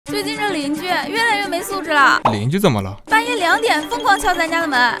最近这邻居越来越没素质了。邻居怎么了？半夜2点疯狂敲咱家的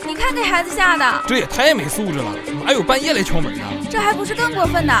门，你看给孩子吓的。这也太没素质了，哪有半夜来敲门呢？这还不是更过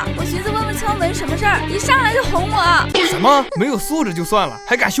分的？我寻思问问敲门什么事儿，一上来就哄我。什么？没有素质就算了，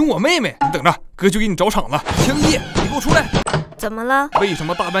还敢凶我妹妹？你等着，哥就给你找场了。青衣，你给我出来！怎么了？为什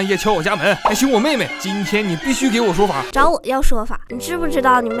么大半夜敲我家门，还凶我妹妹？今天你必须给我说法。找我要说法？你知不知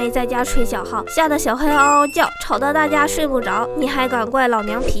道你妹在家吹小号，吓得小黑嗷嗷叫，吵得大家睡不着，你还敢怪老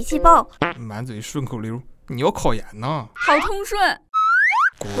娘脾气暴？满嘴顺口溜，你要考研呢？好通顺。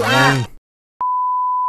滚！